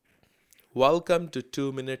Welcome to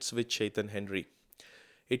 2 Minutes with Chetan Henry.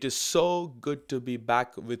 It is so good to be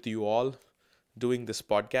back with you all doing this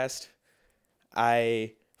podcast.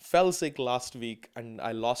 I fell sick last week and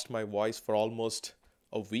I lost my voice for almost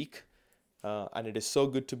a week. And it is so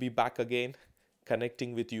good to be back again,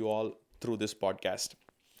 connecting with you all through this podcast.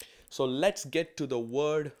 So let's get to the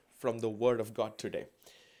word from the Word of God today.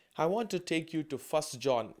 I want to take you to 1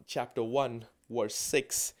 John chapter 1, verse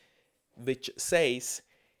 6, which says,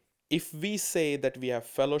 if we say that we have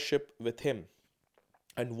fellowship with him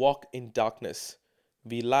and walk in darkness,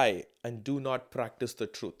 we lie and do not practice the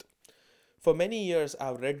truth. For many years,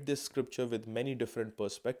 I've read this scripture with many different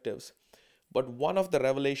perspectives, but one of the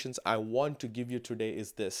revelations I want to give you today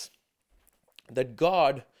is this, that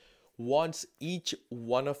God wants each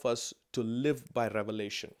one of us to live by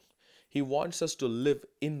revelation. He wants us to live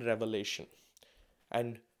in revelation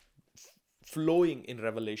and flowing in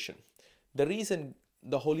revelation. The reason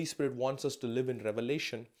the Holy Spirit wants us to live in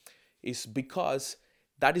revelation is because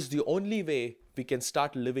that is the only way we can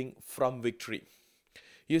start living from victory.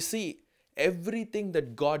 You see, everything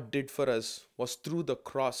that God did for us was through the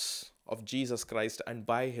cross of Jesus Christ and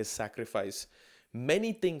by his sacrifice.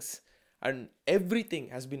 Many things and everything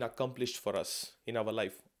has been accomplished for us in our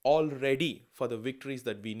life already for the victories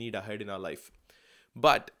that we need ahead in our life.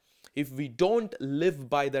 But if we don't live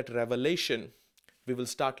by that revelation, we will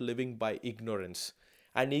start living by ignorance.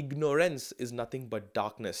 And ignorance is nothing but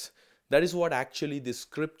darkness. That is what actually this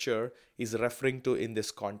scripture is referring to in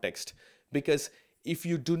this context. Because if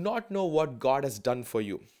you do not know what God has done for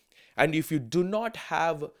you, and if you do not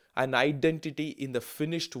have an identity in the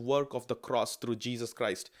finished work of the cross through Jesus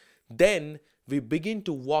Christ, then we begin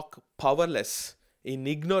to walk powerless in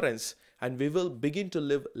ignorance and we will begin to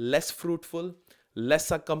live less fruitful,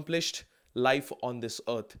 less accomplished life on this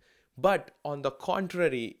earth. But on the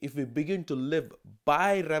contrary, if we begin to live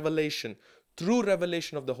by revelation, through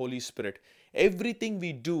revelation of the Holy Spirit, everything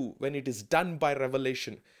we do when it is done by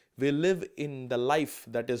revelation, we live in the life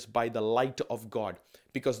that is by the light of God,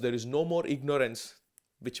 because there is no more ignorance,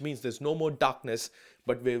 which means there's no more darkness,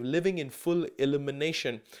 but we're living in full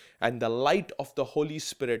illumination and the light of the Holy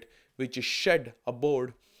Spirit, which is shed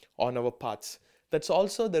abroad on our paths. That's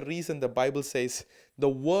also the reason the Bible says the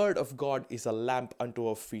Word of God is a lamp unto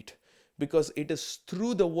our feet, because it is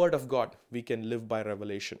through the Word of God we can live by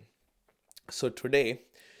revelation. So today,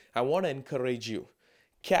 I want to encourage you,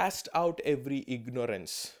 cast out every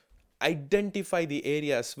ignorance. Identify the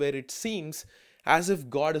areas where it seems as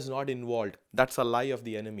if God is not involved. That's a lie of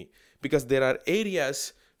the enemy. Because there are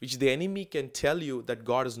areas which the enemy can tell you that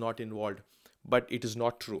God is not involved, but it is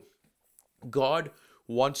not true. God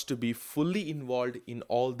wants to be fully involved in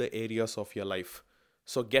all the areas of your life.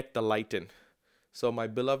 So get the light in. So, my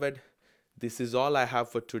beloved, this is all I have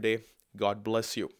for today. God bless you.